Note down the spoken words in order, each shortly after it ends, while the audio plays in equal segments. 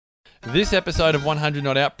This episode of 100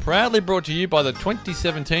 Not Out proudly brought to you by the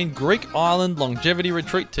 2017 Greek Island Longevity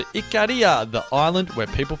Retreat to Ikaria, the island where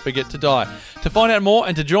people forget to die. To find out more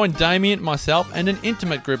and to join Damien, myself, and an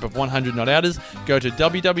intimate group of 100 Not Outers, go to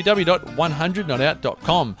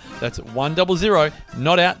www.100notout.com. That's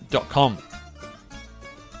 100notout.com.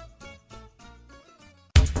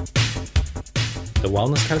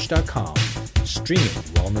 TheWellnessCouch.com, streaming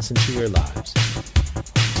wellness into your lives.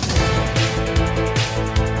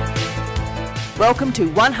 Welcome to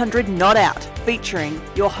 100 Not Out, featuring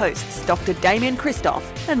your hosts Dr. Damien Christoph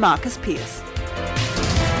and Marcus Pearce.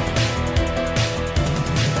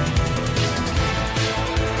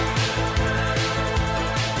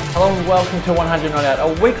 Hello and welcome to 100 Not Out,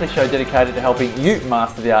 a weekly show dedicated to helping you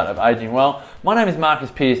master the art of aging well. My name is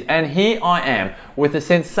Marcus Pearce and here I am with the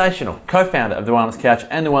sensational co-founder of The Wellness Couch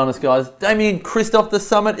and The Wellness Guys, Damien Christoph. The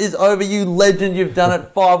summit is over, you legend. You've done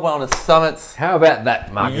it, 5 wellness summits. How about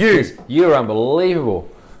that, Marcus? You're unbelievable.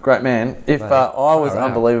 Great man. If I was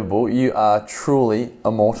unbelievable, you are truly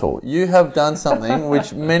immortal. You have done something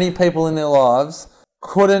which many people in their lives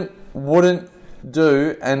wouldn't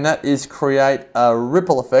do, and that is create a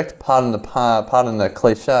ripple effect, pardon the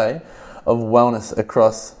cliche, of wellness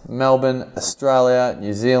across Melbourne, Australia,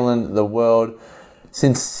 New Zealand, the world.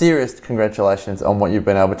 Sincerest congratulations on what you've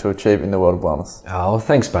been able to achieve in the world of wellness. Oh,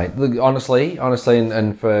 thanks, mate. Look, honestly,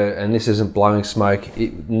 and this isn't blowing smoke.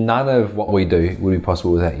 None of what we do would be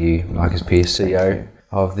possible without you, Marcus Pearce, CEO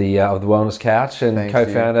of the Wellness Couch and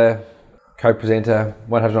co-founder, co-presenter,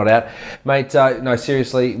 100 Not Out, mate. No,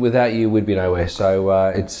 seriously, without you, we'd be nowhere. So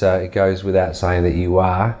it goes without saying that you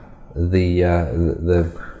are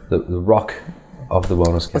the rock of the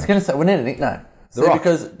Wellness Couch. I was going to say we need a nickname. The Rock.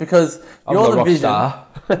 Because you're the vision. Star.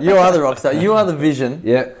 You are the rock star. You are the vision.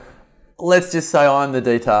 Yeah. Let's just say I'm the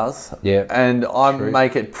details. Yeah. And I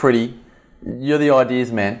make it pretty. You're the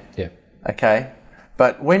ideas man. Yeah. Okay.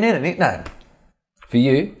 But we need a nickname. For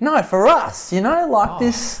you? No, for us.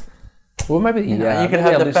 This. Well, maybe You could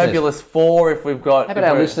have the Fabulous Four if we've got. How about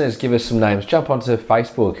our listeners give us some names? Jump onto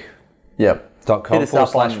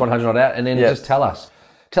Facebook.com/100 Not Out and then just tell us.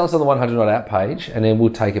 Tell us on the 100 Not Out page, and then we'll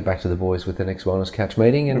take it back to the boys with the next Wellness Couch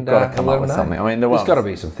meeting. And we've got to come up with something. I mean, there's got to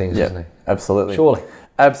be some things, isn't there? Absolutely. Surely.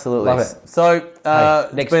 Absolutely. Love it. So,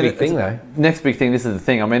 next big thing, though. Next big thing, this is the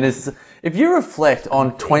thing. I mean, if you reflect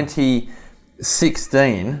on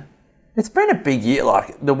 2016, it's been a big year,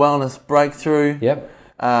 like the wellness breakthrough. Yep.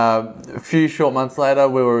 A few short months later,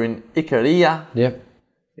 we were in Ikaria. Yep.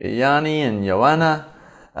 Yanni and Joanna.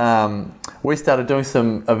 We started doing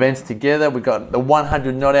some events together. We got the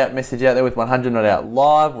 100 Not Out message out there with 100 Not Out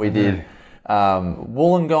Live. We did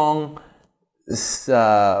Wollongong,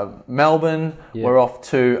 Melbourne. Yep. We're off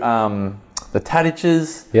to the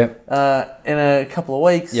Tadiches in a couple of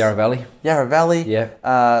weeks. Yarra Valley.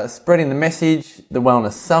 Yeah. Spreading the message, the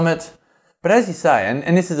Wellness Summit. But as you say,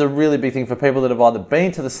 and this is a really big thing for people that have either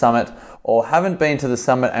been to the summit or haven't been to the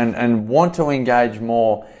summit and want to engage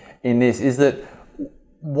more in this, is that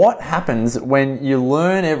what happens when you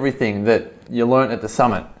learn everything that you learnt at the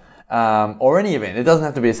summit, or any event. It doesn't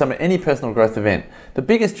have to be a summit, any personal growth event. The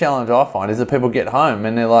biggest challenge I find is that people get home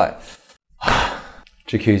and they're like...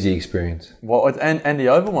 Jacuzzi experience. And the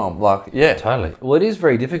overwhelm, Totally. Well, it is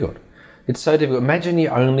very difficult. It's so difficult. Imagine you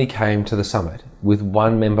only came to the summit with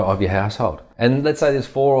one member of your household. And let's say there's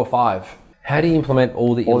 4 or 5. How do you implement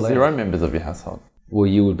all that you learn? Or 0 members of your household. Well,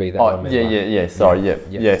 you would be that one member. Yeah. Sorry,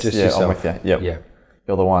 Yes, just I'm with you. Yep. Yeah.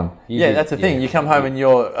 You're the one. That's the thing. You come home and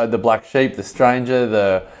you're the black sheep, the stranger,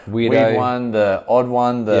 the weird one, the odd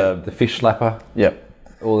one, the fish slapper. Yep.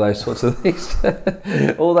 All those sorts of things.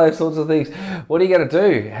 All those sorts of things. What are you going to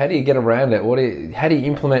do? How do you get around it? How do you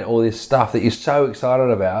implement all this stuff that you're so excited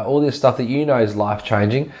about? All this stuff that you know is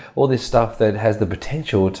life-changing. All this stuff that has the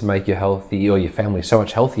potential to make you healthy or your family so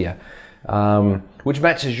much healthier. Which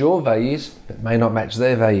matches your values, but may not match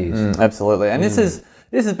their values. Absolutely. And this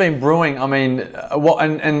has been brewing. I mean, what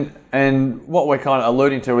we're kind of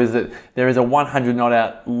alluding to is that there is a 100 Not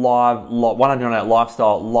Out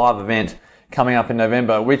Lifestyle live event coming up in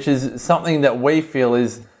November, which is something that we feel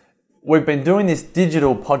is, we've been doing this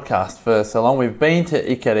digital podcast for so long. We've been to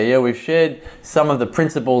Ikaria. We've shared some of the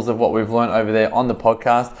principles of what we've learned over there on the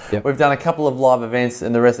podcast. Yep. We've done a couple of live events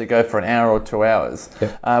and the rest that go for an hour or 2 hours.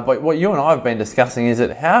 Yep. But what you and I have been discussing is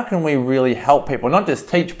that how can we really help people, not just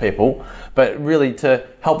teach people, but really to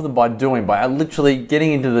help them by literally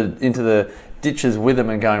getting into the ditches with them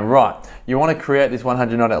and going, right, you want to create this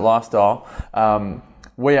 100 Not Out lifestyle,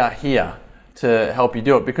 we are here to help you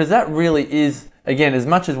do it, because that really is, again, as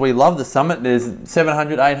much as we love the summit, there's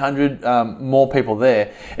 700, 800 more people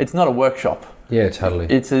there. It's not a workshop. Yeah, totally.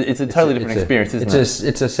 It's a totally different experience, isn't it?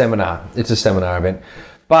 It's a seminar. It's a seminar event.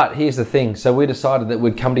 But here's the thing. So we decided that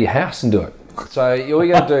we'd come to your house and do it. So all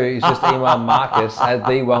you got to do is just email Marcus at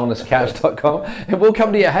thewellnesscouch.com and we'll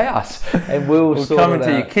come to your house and we'll sort come it into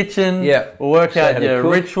out. your kitchen. Yeah. We'll work Show you out how to your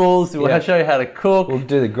cook. rituals. We'll Yeah. show you how to cook. We'll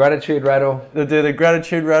do the gratitude rattle. We'll do the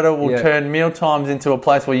gratitude rattle. We'll Yeah. turn meal times into a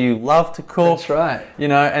place where you love to cook. That's right. You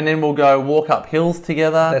know, and then we'll go walk up hills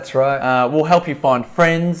together. That's right. We'll help you find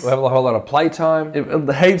friends. We'll have a whole lot of playtime.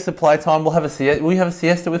 Heaps of playtime. We'll have a siesta. Will you have a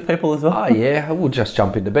siesta with people as well? Oh yeah, we'll just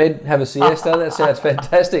jump into bed, have a siesta. That sounds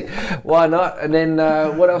fantastic. Why not? And then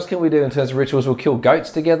what else can we do in terms of rituals? We'll kill goats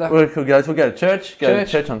together. We'll go to church. Go to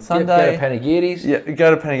church on Sunday. Yep, go to Panagirtis. Yeah,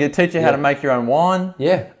 go to Panagirtis. Teach you how to make your own wine.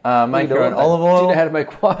 Yeah. Make Do your all own that. olive oil. Do you know how to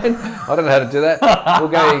make wine? I don't know how to do that. We'll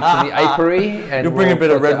go to the apiary and You'll bring a bit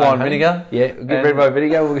of we'll red wine vinegar. Yeah, we'll get red wine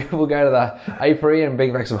vinegar. We'll go to the apiary and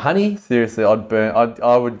bring back some honey. Seriously, I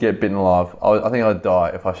would get bitten alive. I think I'd die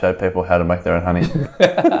if I showed people how to make their own honey.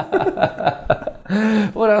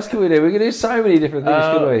 What else can we do? We can do so many different things,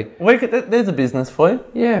 couldn't we? There's a business for you.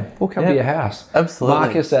 Yeah, we'll come to your house. Absolutely.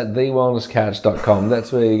 Marcus at thewellnesscouch.com.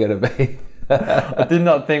 That's where you're going to be. I did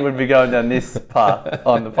not think we'd be going down this path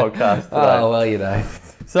on the podcast today. Oh, well, you know.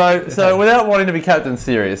 So without wanting to be Captain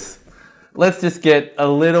Serious, let's just get a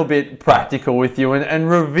little bit practical with you and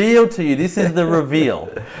reveal to you, this is the reveal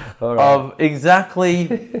of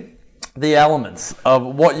exactly the elements of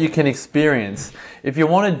what you can experience if you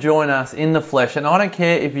want to join us in the flesh. And I don't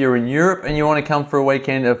care if you're in Europe and you want to come for a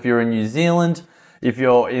weekend, if you're in New Zealand, if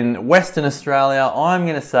you're in Western Australia, I'm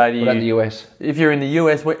going to say to you... What about the US? If you're in the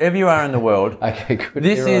US, wherever you are in the world, Okay, good.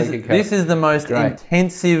 this is the most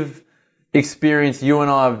intensive experience you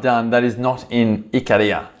and I have done that is not in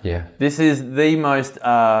Ikaria. Yeah. This is the most...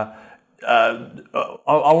 I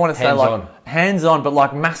want to say Hands-on. like hands-on, but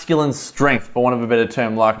like masculine strength, for want of a better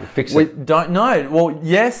term. Like Fix we it. don't know. Well,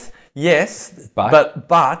 yes,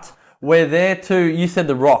 But? we're there to. You said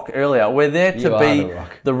the Rock earlier. We're there to You are be the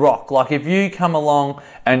Rock. the Rock. Like if you come along,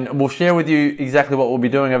 and we'll share with you exactly what we'll be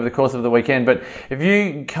doing over the course of the weekend. But if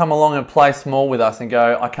you come along and play small with us and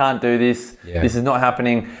go, I can't do this. Yeah. This is not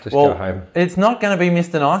happening. Just go home. It's not going to be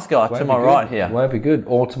Mr. Nice Guy to my right here. It won't be good.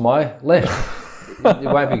 Or to my left. It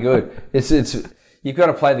won't be good. It's you've got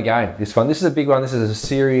to play the game. This one. This is a big one. This is a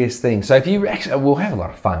serious thing. So if you actually, we'll have a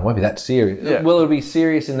lot of fun. It won't be that serious. Yeah. Well, it'll be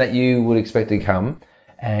serious in that you would expect to come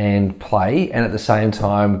and play and at the same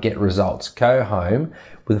time get results. Go home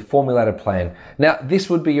with a formulated plan. Now,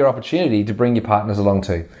 this would be your opportunity to bring your partners along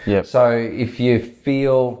too. Yep. So if you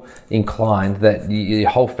feel inclined that your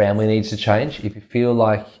whole family needs to change, if you feel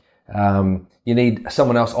like you need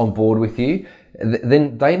someone else on board with you,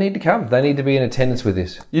 then they need to come. They need to be in attendance with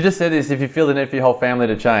this. You just said this, if you feel the need for your whole family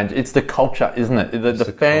to change, it's the culture, isn't it? The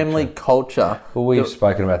family culture. Well, we've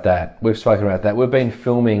spoken about that. We've been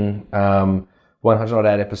filming 100 odd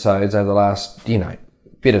episodes over the last,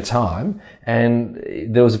 bit of time. And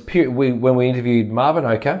there was a period when we interviewed Marvin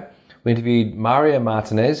Oka, we interviewed Mario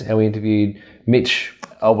Martinez, and we interviewed Mitch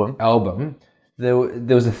Album. There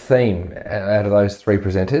was a theme out of those three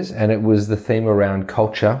presenters, and it was the theme around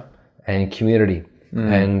culture and community.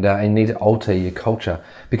 And you need to alter your culture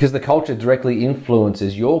because the culture directly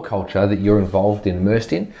influences your culture that you're involved in,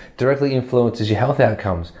 immersed in, directly influences your health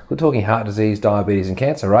outcomes. We're talking heart disease, diabetes and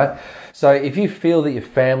cancer, right? So if you feel that your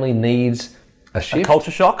family needs a shift, A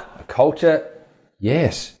culture shock?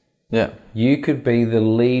 yes. Yeah. You could be the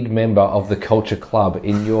lead member of the culture club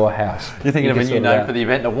in your house. You're thinking of can a new sort it name out. for the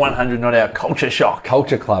event, the 100 Not Out Culture Shock.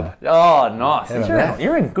 Culture club. Oh, nice. How about that?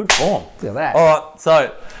 You're in good form. Look at that. All right,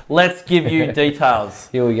 so let's give you details.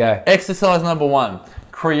 Here we go. Exercise number 1,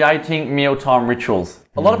 creating mealtime rituals.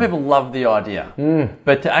 A lot of people love the idea,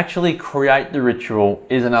 but to actually create the ritual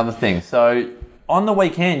is another thing. So on the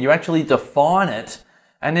weekend, you actually define it,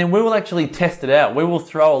 and then we will actually test it out. We will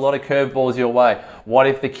throw a lot of curveballs your way. What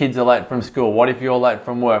if the kids are late from school? What if you're late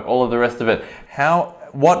from work? All of the rest of it.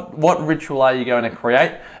 What ritual are you going to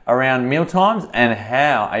create around mealtimes, and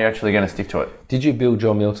how are you actually going to stick to it? Did you build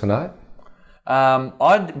your meal tonight?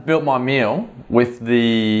 I built my meal with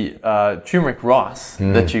the turmeric rice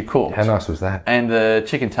that you cooked. How nice was that? And the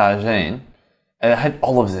chicken tagine. And it had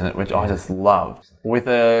olives in it, which I just loved. With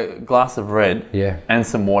a glass of red and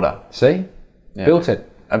some water. See? Yeah. Built it.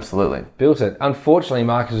 Absolutely. Built it. Unfortunately,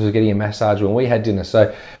 Marcus was getting a massage when we had dinner,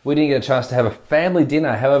 so we didn't get a chance to have a family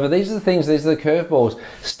dinner. However, these are the curveballs.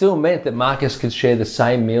 Still meant that Marcus could share the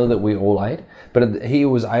same meal that we all ate, but he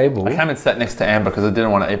was able... I came and sat next to Amber because I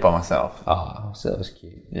didn't want to eat by myself. Oh, so that was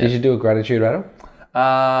cute. Yeah. Did you do a gratitude rattle?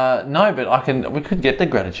 No, but we could get the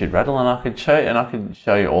gratitude rattle, and I could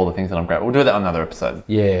show you all the things that I'm grateful. We'll do that on another episode.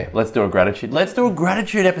 Yeah. Let's do a gratitude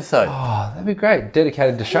episode. Oh, that'd be great.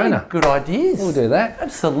 Dedicated to Shona. Good ideas. We'll do that.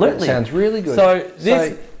 Absolutely. That sounds really good.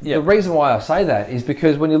 The reason why I say that is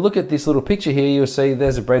because when you look at this little picture here, you'll see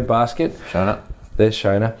there's a bread basket. Shona. There's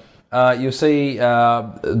Shona. You'll see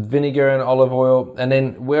vinegar and olive oil, and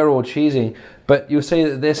then we're all cheesing. But you'll see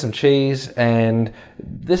that there's some cheese, and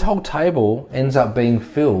this whole table ends up being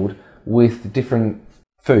filled with different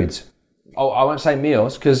foods. Oh, I won't say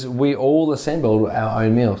meals, because we all assembled our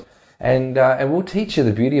own meals. And we'll teach you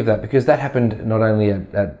the beauty of that, because that happened not only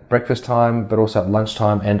at breakfast time, but also at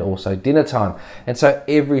lunchtime and also dinner time. And so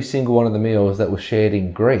every single one of the meals that was shared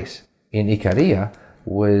in Greece, in Ikaria,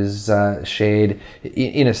 was shared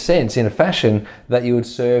in a sense, in a fashion that you would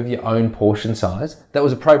serve your own portion size that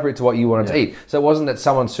was appropriate to what you wanted to eat. So it wasn't that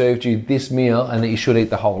someone served you this meal and that you should eat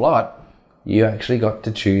the whole lot. You actually got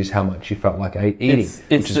to choose how much you felt like eating,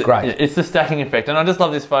 which is great. It's the stacking effect. And I just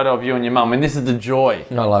love this photo of you and your mum. And this is the joy.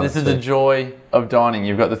 I love this is the joy of dining.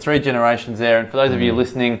 You've got the 3 generations there. And for those of you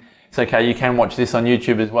listening, it's okay, you can watch this on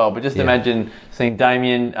YouTube as well. But just imagine seeing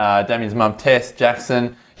Damien's mum, Tess,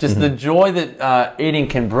 Jackson, just the joy that eating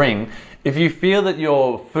can bring. If you feel that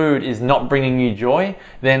your food is not bringing you joy,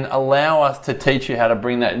 then allow us to teach you how to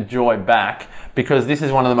bring that joy back, because this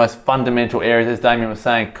is one of the most fundamental areas, as Damien was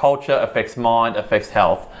saying. Culture affects mind, affects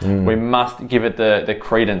health. We must give it the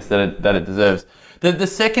credence that it deserves. The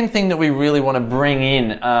second thing that we really want to bring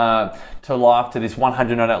in to life, to this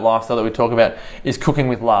 100 Not Out lifestyle that we talk about, is cooking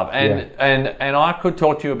with love. And I could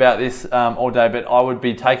talk to you about this all day, but I would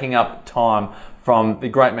be taking up time from the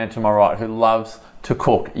great man to my right who loves to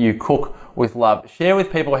cook. You cook with love. Share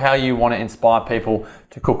with people how you want to inspire people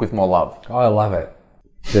to cook with more love. I love it.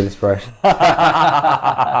 The inspiration. No,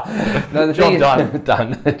 the job done.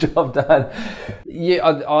 Done. Job done. Yeah,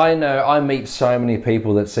 I know. I meet so many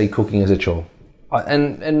people that see cooking as a chore,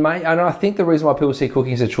 and I think the reason why people see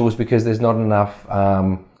cooking as a chore is because there's not enough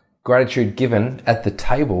gratitude given at the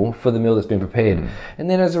table for the meal that's been prepared. And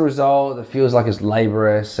then as a result, it feels like it's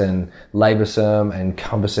laborious and laboursome and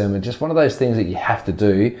cumbersome, and just one of those things that you have to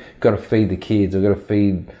do. You've got to feed the kids, or got to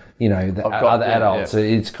feed the other adults. Yeah.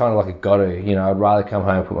 It's kind of like a got-to. I'd rather come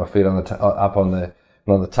home and put my feet on up on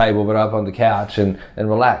the table, but up on the couch and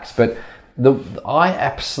relax. But I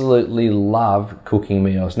absolutely love cooking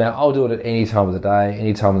meals. Now, I'll do it at any time of the day,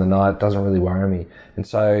 any time of the night. It doesn't really worry me. And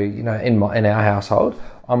so, in our household,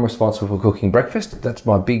 I'm responsible for cooking breakfast. That's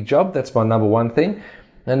my big job. That's my number one thing.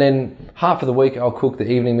 And then half of the week, I'll cook the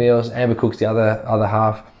evening meals. Amber cooks the other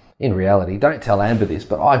half. In reality, don't tell Amber this,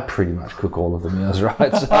 but I pretty much cook all of the meals, right?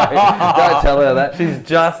 So don't tell her that. She's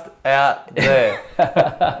just out there.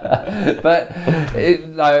 But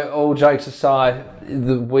all jokes aside,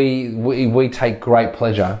 we take great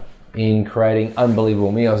pleasure in creating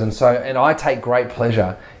unbelievable meals, and I take great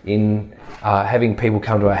pleasure in having people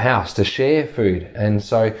come to our house to share food. And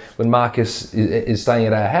so when Marcus is staying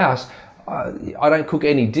at our house, I don't cook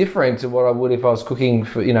any different to what I would if I was cooking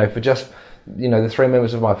for just the 3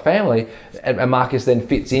 members of my family, and Marcus then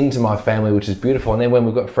fits into my family, which is beautiful. And then when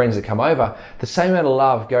we've got friends that come over, the same amount of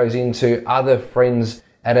love goes into other friends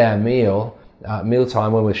at our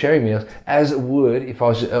mealtime when we're sharing meals, as it would if I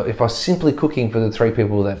was simply cooking for the 3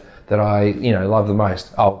 people that I love the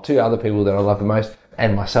most. 2 other people that I love the most,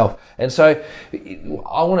 and myself. And so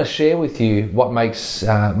I want to share with you what makes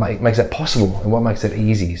that possible and what makes it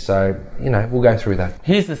easy. So, we'll go through that.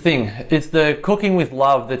 Here's the thing. It's the cooking with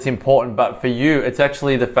love that's important, but for you, it's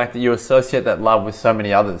actually the fact that you associate that love with so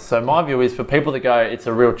many others. So my view is, for people that go, it's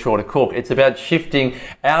a real chore to cook, it's about shifting.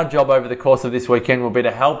 Our job over the course of this weekend will be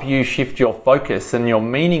to help you shift your focus and your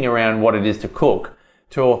meaning around what it is to cook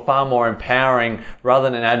to a far more empowering, rather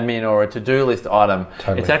than an admin or a to-do list item.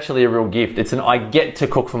 Totally. It's actually a real gift. It's I get to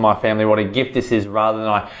cook for my family, what a gift this is, rather than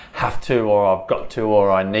I have to, or I've got to,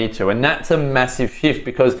 or I need to. And that's a massive shift,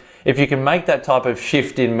 because if you can make that type of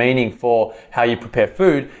shift in meaning for how you prepare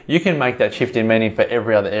food, you can make that shift in meaning for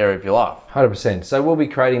every other area of your life. 100%. So we'll be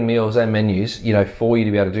creating meals and menus, for you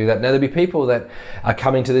to be able to do that. Now, there'll be people that are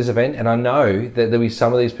coming to this event, and I know that there'll be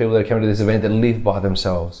some of these people that are coming to this event that live by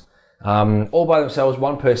themselves. All by themselves,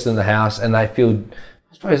 one person in the house, and they feel,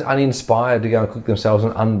 I suppose, uninspired to go and cook themselves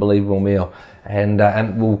an unbelievable meal. And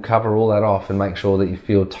we'll cover all that off and make sure that you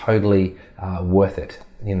feel totally worth it.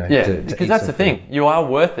 Because that's the thing. You are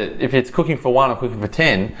worth it. If it's cooking for 1 or cooking for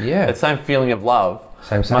 10, that same feeling of love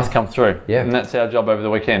Same. must come through. Yeah. And that's our job over the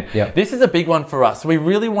weekend. Yeah. This is a big one for us. We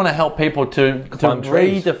really want to help people to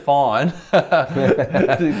redefine,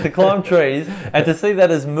 to climb trees and to see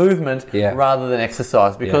that as movement rather than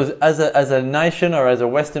exercise. Because as a nation or as a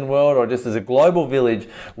Western world or just as a global village,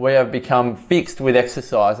 we have become fixed with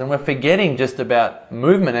exercise and we're forgetting just about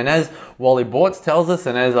movement. And as Wally Bortz tells us,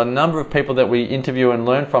 and as a number of people that we interview and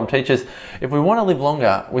learn from teach us, if we want to live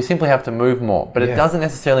longer, we simply have to move more. But it doesn't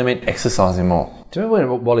necessarily mean exercising more. Do you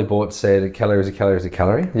remember when Wally Bortz said a calorie is a calorie is a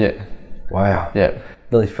calorie? Yeah. Wow. Yeah.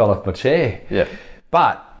 Nearly fell off my chair. Yeah.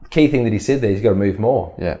 But key thing that he said there, he's got to move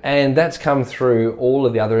more. Yeah. And that's come through all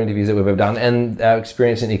of the other interviews that we've ever done, and our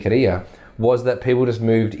experience in Ikaria was that people just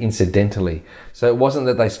moved incidentally. So it wasn't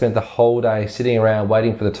that they spent the whole day sitting around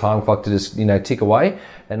waiting for the time clock to just, tick away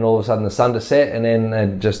and all of a sudden the sun to set and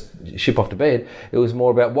then just ship off to bed. It was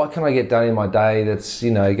more about what can I get done in my day that's,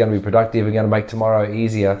 going to be productive and going to make tomorrow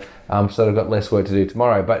easier, so that I've got less work to do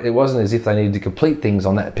tomorrow. But it wasn't as if they needed to complete things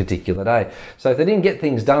on that particular day. So if they didn't get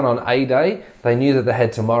things done on a day, they knew that they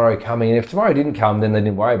had tomorrow coming. And if tomorrow didn't come, then they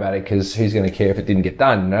didn't worry about it because who's going to care if it didn't get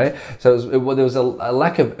done, So there was a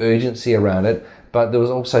lack of urgency around it, but there was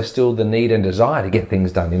also still the need and desire to get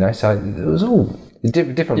things done, So it was all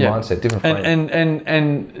different mindset, different frame.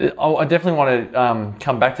 And I definitely want to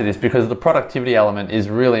come back to this because the productivity element is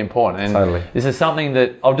really important. And totally. This is something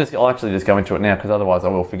that I'll actually just go into it now because otherwise I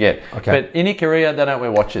will forget. Okay. But in Ikaria, they don't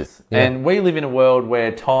wear watches. Yeah. And we live in a world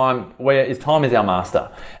where time is our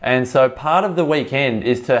master. And so part of the weekend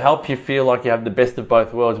is to help you feel like you have the best of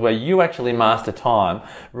both worlds where you actually master time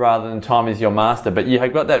rather than time is your master. But you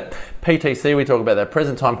have got that PTC, we talk about that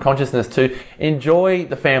present time consciousness to enjoy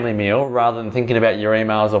the family meal rather than thinking about your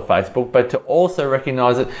emails or Facebook, but to also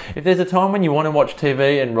recognize that if there's a time when you want to watch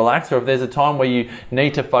TV and relax, or if there's a time where you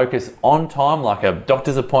need to focus on time, like a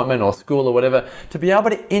doctor's appointment or school or whatever, to be able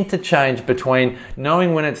to interchange between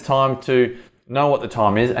knowing when it's time to know what the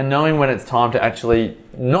time is and knowing when it's time to actually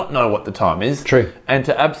not know what the time is. True. And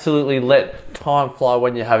to absolutely let time fly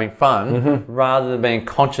when you're having fun rather than being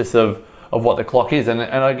conscious of what the clock is. And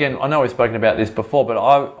again, I know we've spoken about this before, but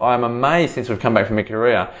I'm amazed since we've come back from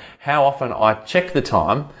Ikaria how often I check the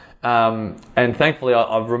time. And thankfully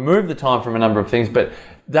I've removed the time from a number of things, but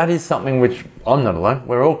that is something which I'm not alone.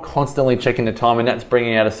 We're all constantly checking the time and that's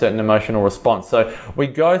bringing out a certain emotional response. So we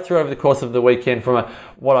go through over the course of the weekend from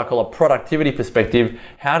what I call a productivity perspective,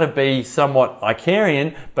 how to be somewhat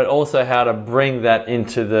Icarian, but also how to bring that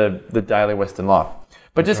into the daily Western life.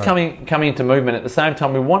 But just coming into movement at the same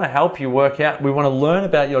time, we want to help you work out, we want to learn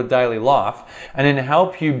about your daily life and then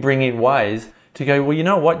help you bring in ways to go, well, you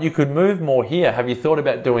know what, you could move more here. Have you thought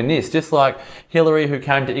about doing this? Just like Hillary, who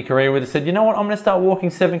came to Ikaria with us, said, you know what, I'm going to start walking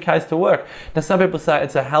 7Ks to work. Now, some people say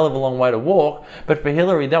it's a hell of a long way to walk, but for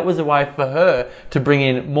Hillary, that was a way for her to bring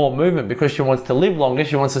in more movement because she wants to live longer.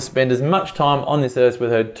 She wants to spend as much time on this earth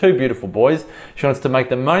with her two beautiful boys. She wants to make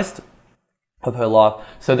the most of her life.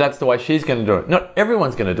 So that's the way she's going to do it. Not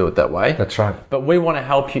everyone's going to do it that way. That's right. But we want to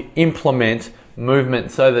help you implement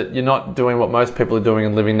movement so that you're not doing what most people are doing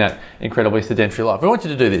and living that incredibly sedentary life. We want you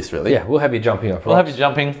to do this, really. Yeah, we'll have you jumping off rocks. We'll have you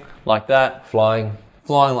jumping like that. Flying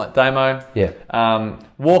like Damo. Yeah.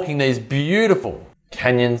 Walking these beautiful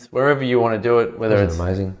canyons, wherever you want to do it, whether it's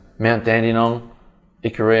amazing. Mount Dandenong,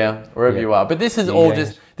 Ikaria, wherever you are. But this is all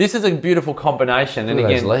this is a beautiful combination. And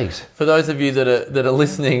again, legs. For those of you that are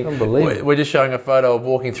listening, we're just showing a photo of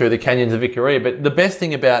walking through the canyons of Ikaria. But the best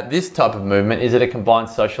thing about this type of movement is that it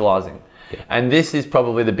combines socialising. Yeah. And this is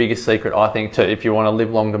probably the biggest secret, I think, to if you want to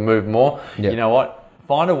live longer, move more. Yeah. You know what?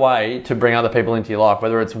 Find a way to bring other people into your life,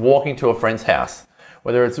 whether it's walking to a friend's house,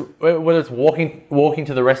 whether it's walking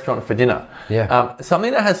to the restaurant for dinner. Yeah.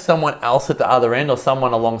 Something that has someone else at the other end or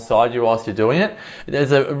someone alongside you whilst you're doing it.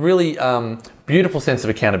 There's a really beautiful sense of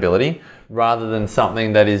accountability rather than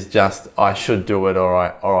something that is just I should do it or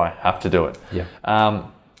I have to do it. Yeah.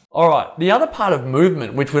 All right. The other part of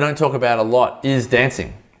movement, which we don't talk about a lot, is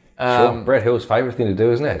dancing. Sure. Brett Hill's favourite thing to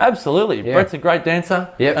do, isn't it? Absolutely. Yeah. Brett's a great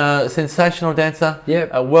dancer. Yep. Sensational dancer.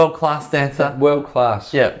 Yep. A world-class dancer. World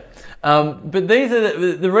class. Yeah. But these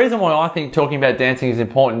are the reason why I think talking about dancing is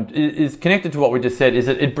important is connected to what we just said, is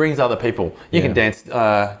that it brings other people. You can dance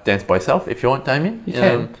by yourself if you want, Damien. You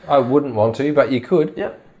can. I wouldn't want to, but you could.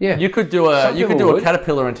 Yep. Yeah. You could do a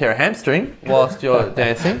caterpillar and tear a hamstring whilst you're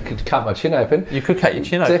dancing. Could cut my chin open. You could cut your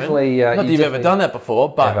chin open. Definitely. Not that you've ever done that before,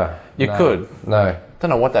 but you could. No. Don't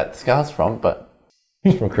know what that scar's from, but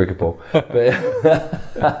it's from cricket ball.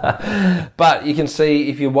 But you can see,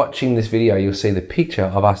 if you're watching this video, you'll see the picture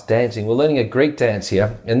of us dancing. We're learning a Greek dance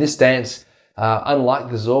here, and this dance, unlike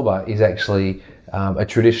the Zorba, is actually a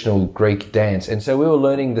traditional Greek dance. And so we were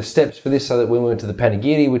learning the steps for this, so that when we went to the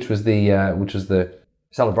Panegyri, which was the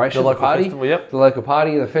celebration, The local party, festival, yep. the local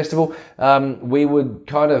party, the festival, we would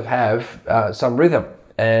kind of have some rhythm.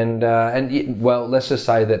 And well, let's just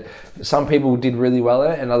say that some people did really well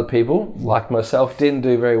at it, and other people, like myself, didn't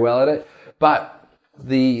do very well at it. But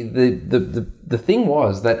the thing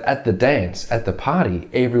was that at the dance, at the party,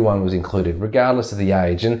 everyone was included, regardless of the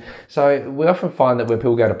age. And so we often find that when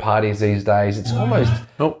people go to parties these days, it's almost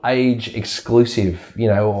age exclusive, you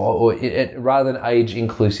know, or rather than age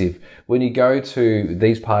inclusive. When you go to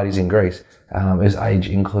these parties in Greece, it's age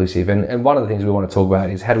inclusive. And one of the things we want to talk about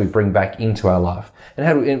is how do we bring back into our life,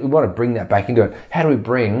 and we want to bring that back into it. How do we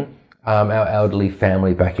bring our elderly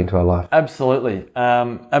family back into our life? Absolutely,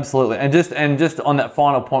 absolutely. And just on that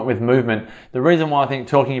final point with movement, the reason why I think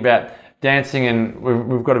talking about dancing, and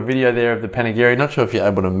we've got a video there of the Panegyri. Not sure if you're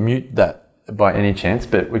able to mute that by any chance,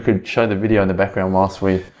 but we could show the video in the background whilst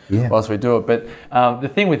we do it. But the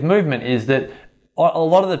thing with movement is that a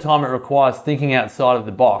lot of the time it requires thinking outside of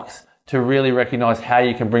the box to really recognise how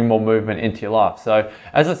you can bring more movement into your life. So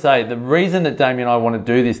as I say, the reason that Damien and I want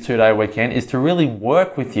to do this 2-day weekend is to really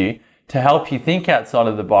work with you to help you think outside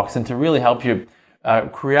of the box and to really help you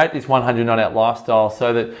create this 100 Not Out lifestyle,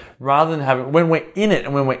 so that rather than having, when we're in it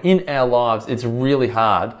and when we're in our lives, it's really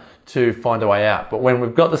hard to find a way out. But when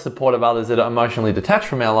we've got the support of others that are emotionally detached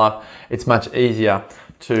from our life, it's much easier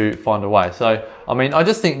to find a way. So, I mean, I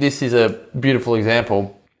just think this is a beautiful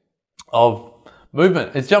example of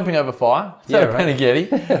movement. It's jumping over fire. So Panegyri.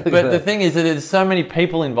 But the thing is that there's so many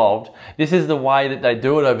people involved. This is the way that they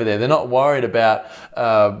do it over there. They're not worried about,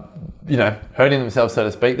 hurting themselves, so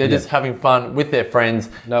to speak. They're just having fun with their friends.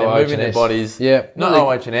 No They're moving their bodies. Yeah. Not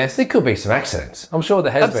OH&S. There could be some accidents. I'm sure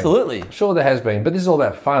there has been. Absolutely. I'm sure there has been. But this is all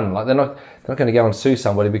about fun. Like they're not going to go and sue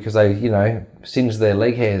somebody because they, singed their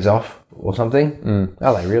leg hairs off or something.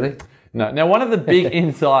 Are they really? No. Now, one of the big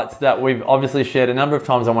insights that we've obviously shared a number of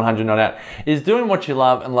times on 100 Not Out is doing what you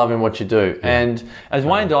love and loving what you do. Yeah. And as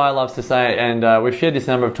Wayne Dyer loves to say, and we've shared this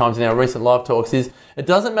a number of times in our recent live talks, is it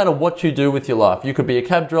doesn't matter what you do with your life. You could be a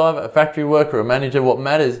cab driver, a factory worker, a manager. What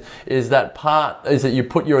matters is that you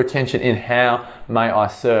put your attention in how may I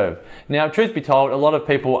serve. Now, truth be told, a lot of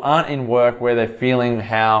people aren't in work where they're feeling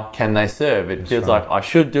how can they serve. It feels like I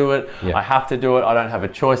should do it, I have to do it, I don't have a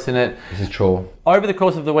choice in it. This is true. Over the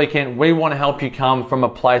course of the weekend, we want to help you come from a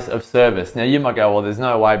place of service. Now, you might go, well, there's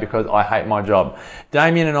no way because I hate my job.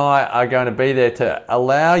 Damien and I are going to be there to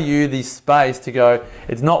allow you the space to go,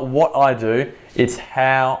 it's not what I do, it's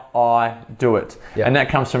how I do it. Yep. And that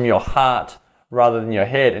comes from your heart rather than your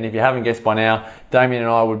head. And if you haven't guessed by now, Damien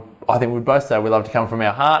and I think we'd both say we love to come from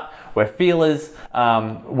our heart. We're feelers.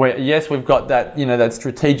 We've got that, that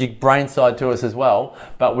strategic brain side to us as well,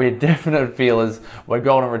 but we're definite feelers. We're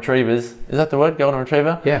golden retrievers. Is that the word, golden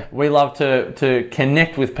retriever? Yeah. We love to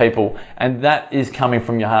connect with people, and that is coming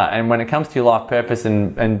from your heart. And when it comes to your life purpose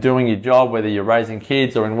and doing your job, whether you're raising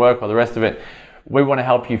kids or in work or the rest of it, we want to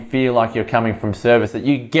help you feel like you're coming from service, that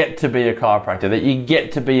you get to be a chiropractor, that you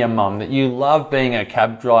get to be a mum, that you love being a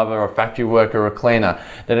cab driver or a factory worker or a cleaner,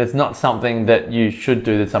 that it's not something that you should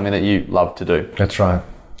do, that's something that you love to do. That's right.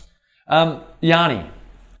 Yanni,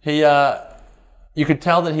 you could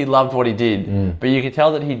tell that he loved what he did, but you could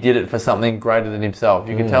tell that he did it for something greater than himself.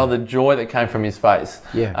 You could tell the joy that came from his face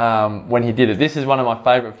when he did it. This is one of my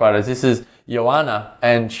favourite photos. This is Joanna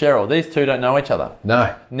and Cheryl. These two don't know each other.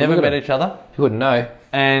 No. Never met each other. You wouldn't know.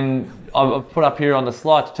 And I've put up here on the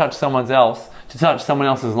slide, to touch someone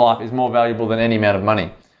else's life is more valuable than any amount of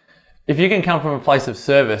money. If you can come from a place of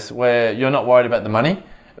service where you're not worried about the money,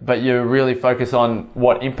 but you really focus on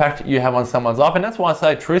what impact you have on someone's life, and that's why I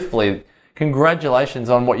say truthfully, congratulations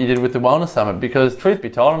on what you did with the Wellness Summit, because truth be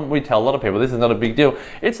told, we tell a lot of people this is not a big deal.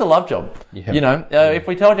 It's a love job. Yeah. If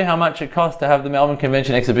we told you how much it costs to have the Melbourne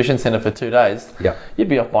Convention Exhibition Centre for 2 days, you'd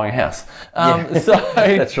be off buying a house. So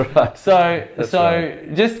that's right. So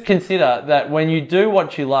just consider that when you do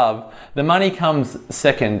what you love, the money comes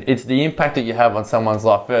second. It's the impact that you have on someone's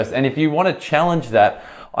life first. And if you want to challenge that,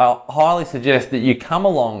 I highly suggest that you come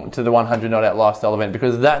along to the 100 Not Out Lifestyle event,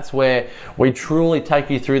 because that's where we truly take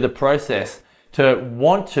you through the process to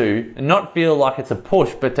want to not feel like it's a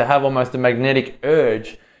push, but to have almost a magnetic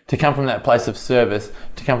urge to come from that place of service,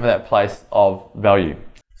 to come from that place of value.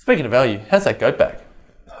 Speaking of value, how's that goat bag?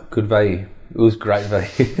 Good value. It was great value.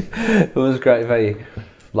 It was great value.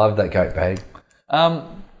 Love that goat bag. I've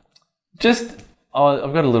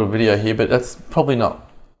got a little video here, but that's probably not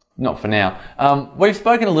for now. We've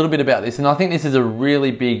spoken a little bit about this, and I think this is a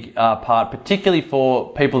really big part, particularly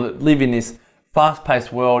for people that live in this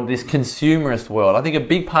fast-paced world, this consumerist world. I think a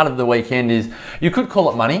big part of the weekend is, you could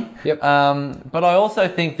call it money, but I also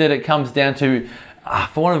think that it comes down to,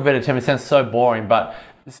 for want of a better term, it sounds so boring, but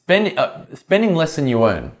spending less than you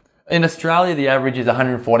earn. In Australia, the average is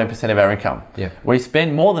 114% of our income. Yeah. We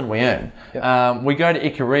spend more than we earn. Yep. We go to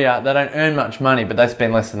Ikaria, they don't earn much money, but they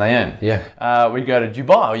spend less than they earn. Yeah. We go to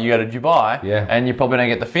Dubai, or you go to Dubai, Yeah. and you probably don't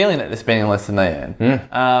get the feeling that they're spending less than they earn.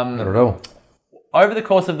 Not at all. Over the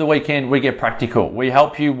course of the weekend, we get practical. We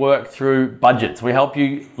help you work through budgets. We help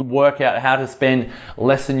you work out how to spend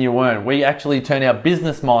less than you earn. We actually turn our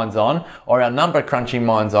business minds on, or our number crunching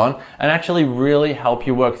minds on, and actually really help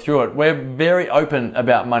you work through it. We're very open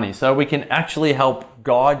about money, so we can actually help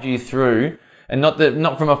guide you through, and not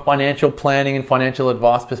from a financial planning and financial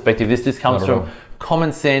advice perspective. This just comes from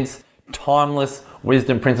common sense, timeless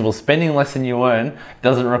wisdom principles. Spending less than you earn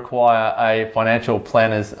doesn't require a financial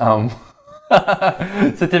planner's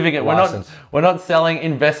certificate. We're not selling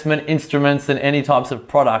investment instruments and any types of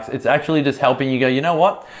products. It's actually just helping you go, you know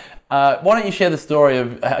what? Why don't you share the story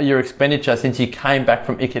of your expenditure since you came back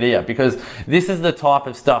from Ikaria? Because this is the type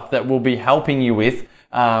of stuff that we'll be helping you with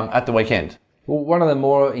at the weekend. Well, one of the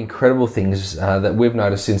more incredible things that we've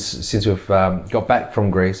noticed since we've got back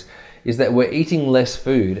from Greece is that we're eating less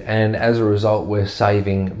food, and as a result we're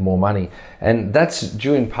saving more money, and that's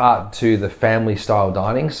due in part to the family style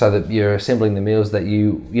dining, so that you're assembling the meals that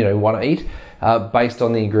you want to eat based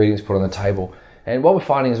on the ingredients put on the table. And what we're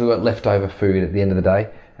finding is we've got leftover food at the end of the day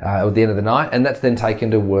or the end of the night, and that's then taken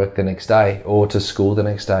to work the next day or to school the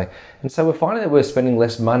next day. And so we're finding that we're spending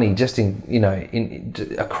less money just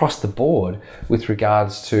across the board with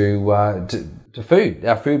regards to food.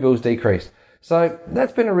 Our food bills decreased. So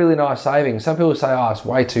that's been a really nice saving. Some people say, it's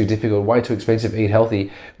way too difficult, way too expensive to eat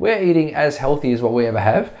healthy. We're eating as healthy as what we ever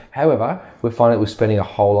have. However, we find that we're spending a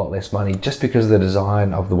whole lot less money just because of the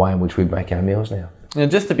design of the way in which we make our meals now. Now,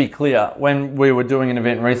 just to be clear, when we were doing an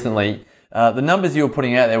event recently, the numbers you were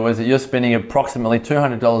putting out there was that you're spending approximately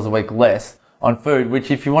 $200 a week less on food,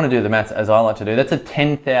 which if you want to do the maths as I like to do, that's a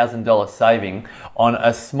 $10,000 saving on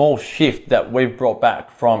a small shift that we've brought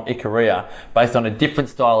back from Ikaria based on a different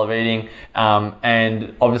style of eating,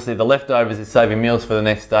 and obviously the leftovers is saving meals for the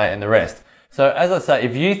next day and the rest. So as I say,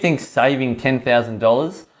 if you think saving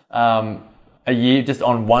 $10,000 a year just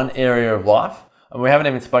on one area of life, and we haven't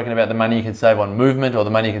even spoken about the money you can save on movement or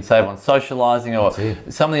the money you can save on socializing or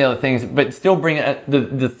some of the other things, but still bring it,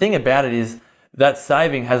 the thing about it is that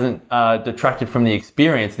saving hasn't detracted from the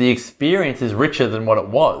experience. The experience is richer than what it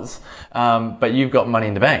was, but you've got money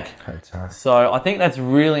in the bank. So I think that's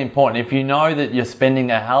really important. If you know that you're spending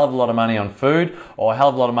a hell of a lot of money on food or a hell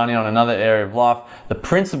of a lot of money on another area of life, the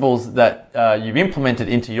principles that you've implemented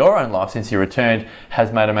into your own life since you returned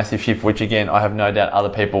has made a massive shift, which again, I have no doubt other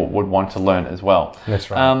people would want to learn as well. That's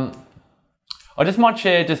right. I just might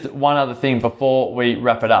share just one other thing before we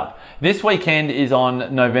wrap it up. This weekend is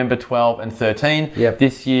on November 12 and 13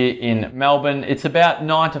 this year in Melbourne. It's about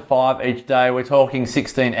 9 to 5 each day. We're talking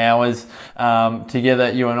 16 hours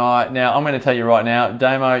together, you and I. Now, I'm going to tell you right now,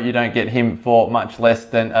 Damo, you don't get him for much less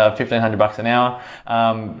than $1,500 an hour.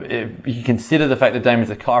 If you consider the fact that Damo's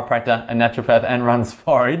a chiropractor, a naturopath, and runs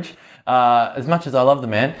Forage, as much as I love the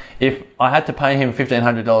man, if I had to pay him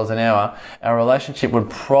 $1,500 an hour, our relationship would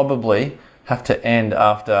probably have to end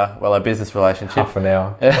after, well, a business relationship. Half an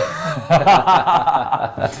hour.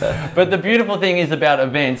 But the beautiful thing is about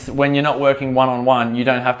events, when you're not working one-on-one, you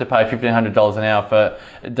don't have to pay $1,500 an hour for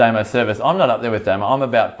Damo's service. I'm not up there with Damo. I'm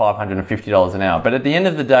about $550 an hour. But at the end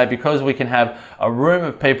of the day, because we can have a room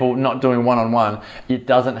of people not doing one-on-one, it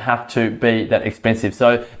doesn't have to be that expensive.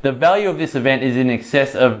 So the value of this event is in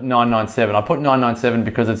excess of $997. I put $997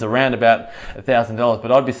 because it's around about $1,000,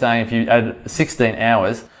 but I'd be saying if you add 16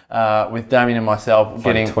 hours, with Damien and myself it's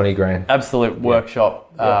getting like 20 grand. Absolute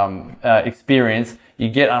workshop experience, you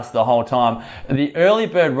get us the whole time. The early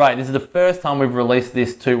bird rate, this is the first time we've released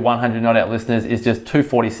this to 100 Not Out listeners, is just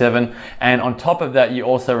 $247, and on top of that you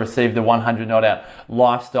also receive the 100 Not Out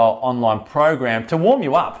lifestyle online program to warm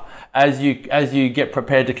you up as you get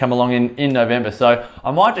prepared to come along in November. So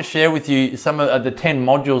I might just share with you some of the 10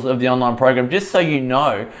 modules of the online program, just so you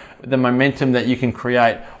know the momentum that you can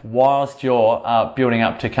create whilst you're building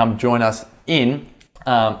up to come join us in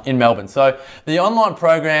Melbourne. So the online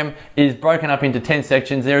program is broken up into 10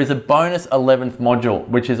 sections. There is a bonus 11th module,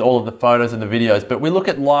 which is all of the photos and the videos. But we look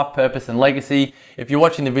at life, purpose, and legacy. If you're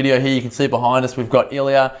watching the video here, you can see behind us, we've got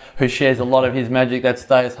Ilya, who shares a lot of his magic. That's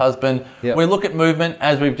Thea's husband. Yep. We look at movement,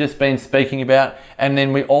 as we've just been speaking about. And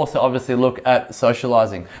then we also obviously look at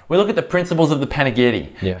socializing. We look at the principles of the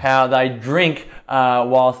Panagiri, how they drink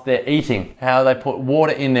whilst they're eating, how they put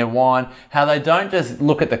water in their wine, how they don't just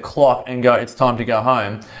look at the clock and go, it's time to go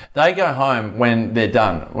home. They go home when they're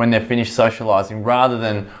done, when they're finished socializing, rather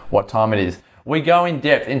than what time it is. We go in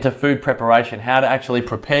depth into food preparation, how to actually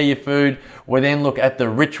prepare your food. We then look at the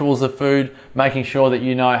rituals of food, making sure that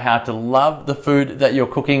you know how to love the food that you're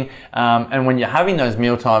cooking, and when you're having those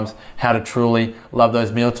meal times, how to truly love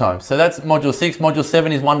those meal times. So that's Module 6. Module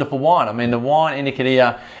 7 is wonderful wine. I mean, the wine in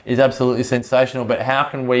Nicodia is absolutely sensational, but how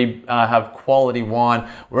can we have quality wine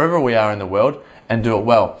wherever we are in the world and do it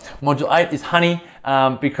well? Module 8 is honey.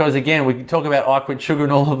 Because again, we can talk about I quit sugar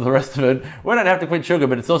and all of the rest of it. We don't have to quit sugar,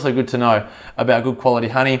 but it's also good to know about good quality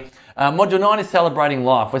honey. Module 9 is celebrating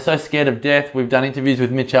life. We're so scared of death. We've done interviews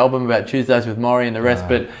with Mitch Albom about Tuesdays with Maury and the rest,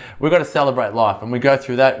 but we've got to celebrate life. And we go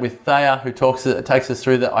through that with Thea, who takes us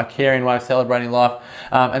through the Icarian way of celebrating life.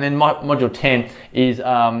 And then Module 10 is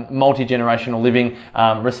multi-generational living,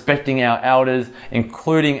 respecting our elders,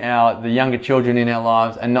 including the younger children in our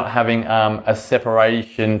lives, and not having a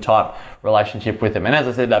separation type relationship with them. And as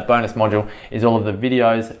I said, that bonus module is all of the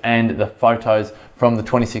videos and the photos from the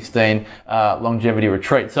 2016 longevity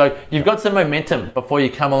retreat. So you've got some momentum before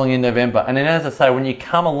you come along in November. And then as I say, when you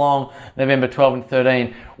come along November 12 and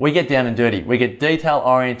 13, we get down and dirty. We get detail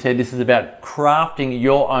oriented. This is about crafting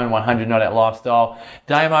your own 100 Not Out lifestyle.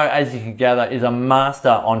 Damo, as you can gather, is a master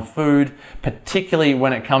on food, particularly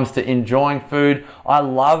when it comes to enjoying food. I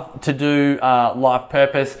love to do life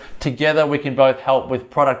purpose. Together we can both help with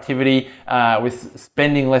productivity, with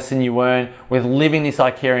spending less than you earn, with living this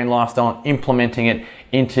Icarian lifestyle and implementing it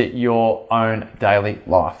into your own daily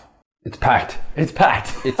life. It's packed. It's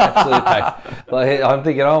packed. It's absolutely packed. Like, I'm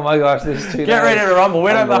thinking, oh my gosh, this is too. Get ready to rumble. We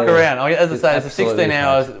don't muck around. As I say, it's 16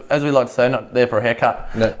 hours, as we like to say, not there for a haircut.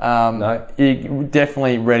 No. You're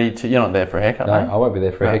definitely ready to. You're not there for a haircut. No, I won't be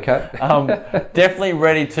there for a haircut. Definitely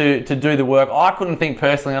ready to do the work. I couldn't think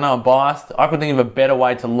personally, I know I'm biased, I couldn't think of a better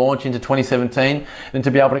way to launch into 2017 than to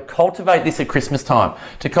be able to cultivate this at Christmas time.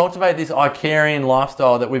 To cultivate this Icarian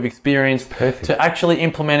lifestyle that we've experienced. Perfect. To actually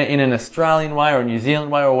implement it in an Australian way or a New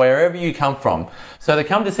Zealand way or wherever you come from. So that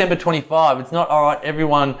come December 25, it's not all right,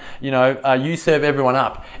 everyone, you serve everyone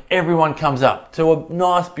up. Everyone comes up to a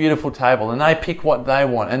nice, beautiful table and they pick what they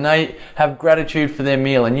want and they have gratitude for their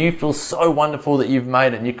meal and you feel so wonderful that you've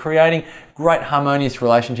made it and you're creating great, harmonious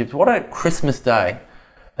relationships. What a Christmas day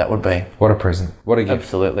that would be. What a present. What a gift.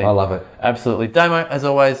 Absolutely. I love it. Absolutely. Damo, as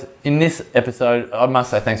always, in this episode, I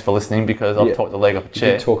must say thanks for listening because I've talked the leg off a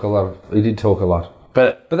chair. You did talk a lot.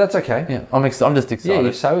 But that's okay. Yeah, I'm just excited. Yeah,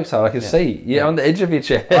 you're so excited. I can see you're on the edge of your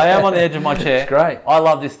chair. I am on the edge of my chair. It's great. I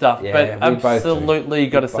love this stuff. Yeah, but absolutely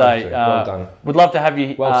got to say, well done. We'd love to have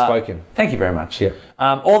you. Well spoken. Thank you very much. Yeah.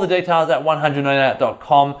 All the details at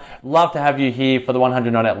 100notout.com. Love to have you here for the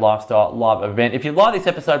 100 Not Out Lifestyle live event. If you like this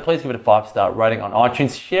episode, please give it a 5-star rating on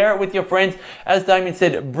iTunes. Share it with your friends. As Damien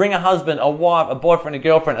said, bring a husband, a wife, a boyfriend, a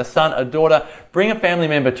girlfriend, a son, a daughter. Bring a family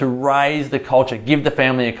member to raise the culture. Give the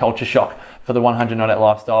family a culture shock for the 100 Not Out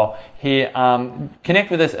Lifestyle here. Connect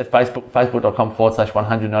with us at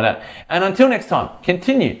facebook.com/100 Not Out. And until next time,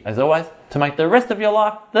 continue, as always, to make the rest of your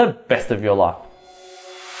life the best of your life.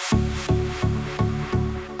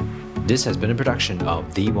 This has been a production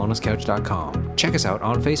of TheWellnessCouch.com. Check us out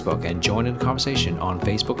on Facebook and join in the conversation on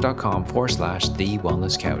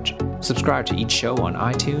Facebook.com/TheWellnessCouch. Subscribe to each show on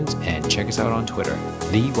iTunes and check us out on Twitter.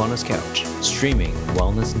 The Wellness Couch, streaming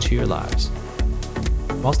wellness into your lives.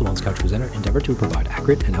 Whilst the Wellness Couch presenter endeavor to provide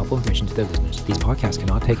accurate and helpful information to their listeners, these podcasts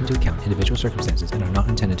cannot take into account individual circumstances and are not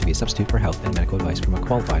intended to be a substitute for health and medical advice from a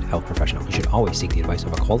qualified health professional. You should always seek the advice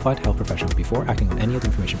of a qualified health professional before acting on any of the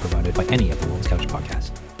information provided by any of the Wellness Couch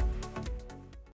podcasts.